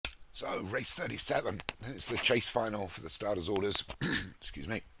So, race 37, it's the chase final for the starters' orders. Excuse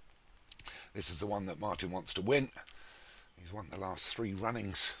me. This is the one that Martin wants to win. He's won the last 3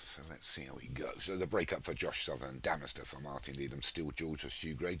 runnings, so let's see how he goes. So the breakup for Josh Sutherland, Damaster for Martin Leedham, Steel George for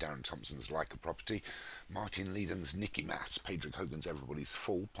Stu Gray, Darren Thompson's Like a Property, Martin Leedham's Nicky Mass, Pedrick Hogan's Everybody's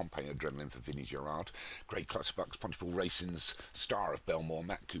Full, Pompeii Adrenaline for Vinnie Gerard, Grey Clutterbuck's Pontypool Racing's Star of Belmore,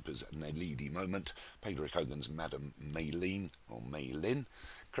 Matt Cooper's Nelidi Moment, Pedrick Hogan's Madam Maylene, or Maylin,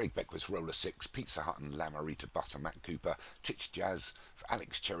 Craig Beckwith's Roller 6, Pizza Hut and Lamarita Butter, Matt Cooper, Titch Jazz for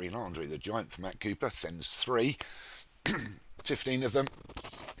Alex Cherry and Andre the Giant for Matt Cooper, sends 3. 15 of them,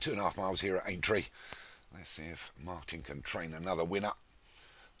 2.5 miles here at Aintree. Let's see if Martin can train another winner.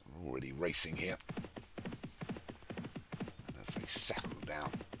 We're already racing here. And as they settle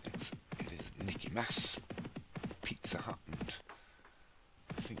down, it is Nicky Mass, Pizza Hut, and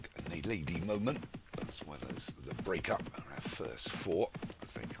I think a Lady Moment, as well as the breakup, are our first 4.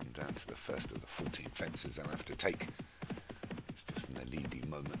 As they come down to the first of the 14 fences they'll have to take. It's just a Lady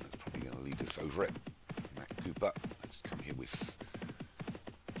Moment that's probably going to lead us over it. Matt Cooper has come here with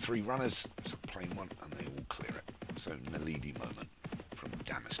 3 runners, so plain one, and they all clear it. So Nelidi Moment from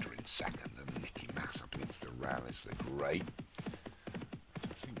Damaster in second, and Nicky Mass up against the rail is the grey, which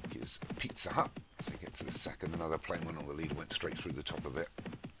I think is Pizza Hut. As they get to the second, another plain one on the leader went straight through the top of it.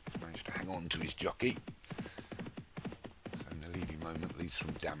 He's managed to hang on to his jockey. So Nelidi Moment leads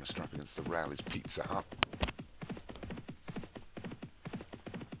from Damaster up against the rail is Pizza Hut.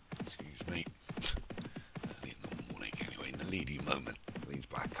 Excuse me. Early in the morning anyway. Nelidi Moment leads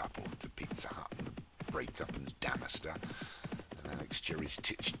by a couple to Pizza Hut, and the breakup and Damaster. And Alex Cherry's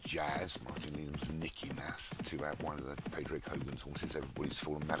Titch Jazz, Martin Leedham's Nicky Mass, the 2 out wide of the Pedrick Hogan's horses. Everybody's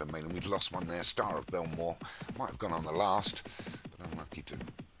Full and Madam Malin. We'd lost one there. Star of Belmore might have gone on the last, but unlucky to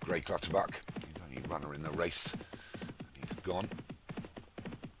Grey Clutterbuck. He's only runner in the race, and he's gone.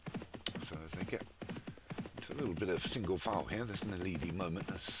 So as they get into a little bit of single file here, there's Nelidi Moment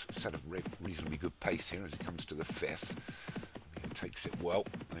has set a reasonably good pace here as he comes to the 5th. And he takes it well,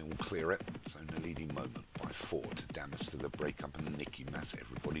 they all clear it. So Nelidi Moment by 4 to Damaster, the breakup, and Nicky Mass.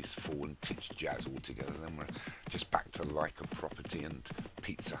 Everybody's Full and Titch Jazz all together. Then we're just back to Like a Property and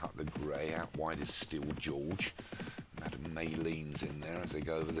Pizza Hut the grey. Out wide is Steel George. Madam Maylene's in there as they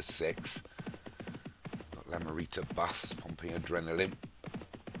go over the 6. Got Lamarita Buss, Pompeii Adrenaline,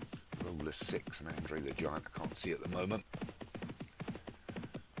 Roller 6 and Andre the Giant. I can't see at the moment,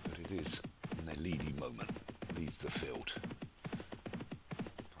 but it is Nelidi Moment leads the field.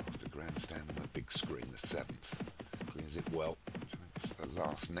 Past the grandstand and the big screen, the 7th. Clears it well. It's the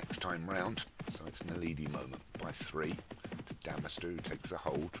last next time round, so it's Nelidi Moment by 3 to Damaster, who takes a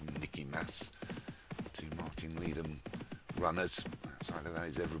hold from Nicky Mass. 2 Martin Leedham runners. Outside of that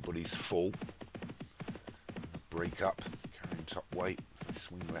is Everybody's Full. And the breakup, carrying top weight, so they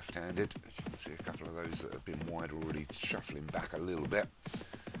swing left-handed. As you can see, a couple of those that have been wide already shuffling back a little bit.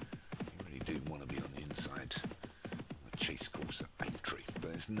 You really do want to be on the inside on the chase course at Aintree.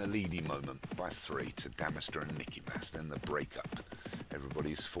 But it's Nelidi Moment by 3 to Damaster and Nicky Mass. Then the breakup.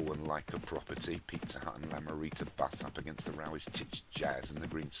 Everybody's Full and Like a Property. Pizza Hut and Lamarita Butt up against the row is Titch Jazz and the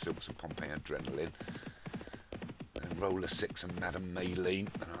Green Silks of Pompeii Adrenaline. Then Roller 6 and Madam Maylene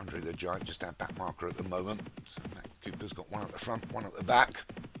and Andre the Giant just our back marker at the moment. So Matt Cooper's got one at the front, one at the back,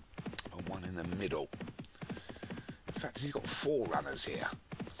 and one in the middle. In fact, he's got 4 runners here.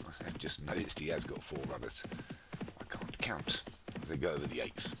 I've just noticed he has got 4 runners. I can't count. As they go over the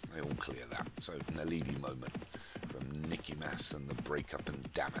 8th, they all clear that. So Nelidi Moment from Nicky Mass and the breakup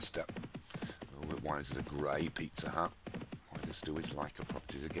and Damaster. A little bit wide is the grey Pizza Hut. Wider still is Like a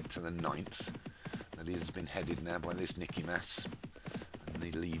Property to get to the 9th. That has been headed now by this Nicky Mass and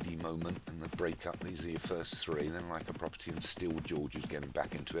the Nelidi Moment and the breakup. These are your first 3. Then Like a Property and Steel George is getting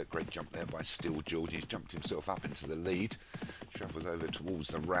back into it. Great jump there by Steel George. He's jumped himself up into the lead. Shuffles over towards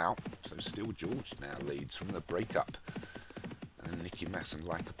the route. So Steel George now leads from the breakup. And then Nicky Mass and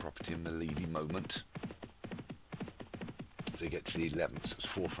Like a Property and Nelidi Moment. As they get to the 11th, so it's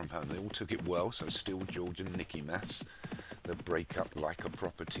 4 from home. They all took it well. So Steel George and Nicky Mass. The breakup, Like a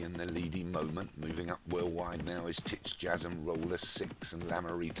Property and Nelidi Moment. Moving up well wide now is Titch Jazz and Roller 6 and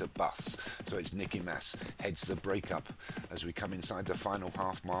Lamarita Buffs. So it's Nicky Mass heads the breakup as we come inside the final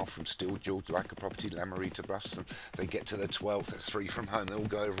half mile from Steel George, Like a Property, Lamarita Buffs. And they get to the 12th. That's 3 from home. They all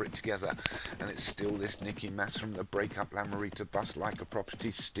go over it together. And it's still this Nicky Mass from the breakup, Lamarita Buffs, Like a Property,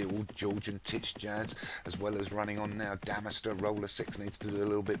 Steel George and Titch Jazz, as well as running on now Damaster. Roller 6 needs to do a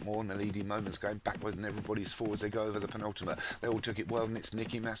little bit more. Nelidi Moment's going backward and Everybody's Full as they go over the penultimate. They all took it well, and it's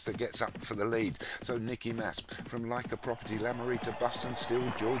Nicky Mass that gets up for the lead. So Nicky Mass from Like a Property, Lamarita Buffs and Steel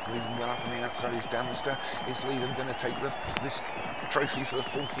George moving well up on the outside is Damaster. Is Leedham going to take this trophy for the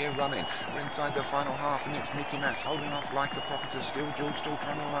 4th year running. We're inside the final half, and it's Nicky Mass holding off like a property. Still George still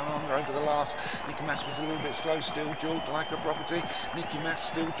trying to run on over the last. Nicky Mass was a little bit slow. Still George like a property. Nicky Mass,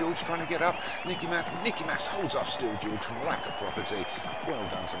 Still George trying to get up. Nicky Mass holds off Still George from like a property. Well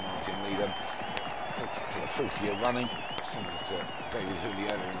done to Martin Leedham. Takes it for the 4th year running, similar to David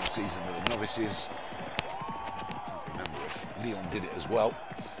Hooley earlier in the season with the novices. Can't remember if Leon did it as well.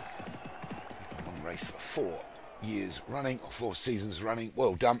 Taking one race for 4 years running, or 4 seasons running.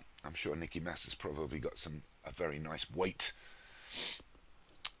 Well done. I'm sure Nicky Mass has probably got a very nice weight.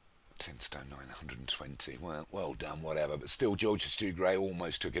 10 stone 9, 120. Well done, whatever. But still, George and Stu Gray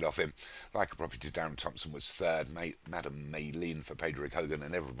almost took it off him. Like a property, Darren Thompson was 3rd. Madam Maylin for Padraig Hogan,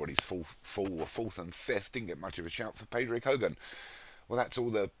 and everybody's 4th and 5th. Didn't get much of a shout for Padraig Hogan. Well, that's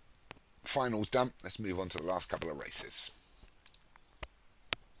all the finals done. Let's move on to the last couple of races.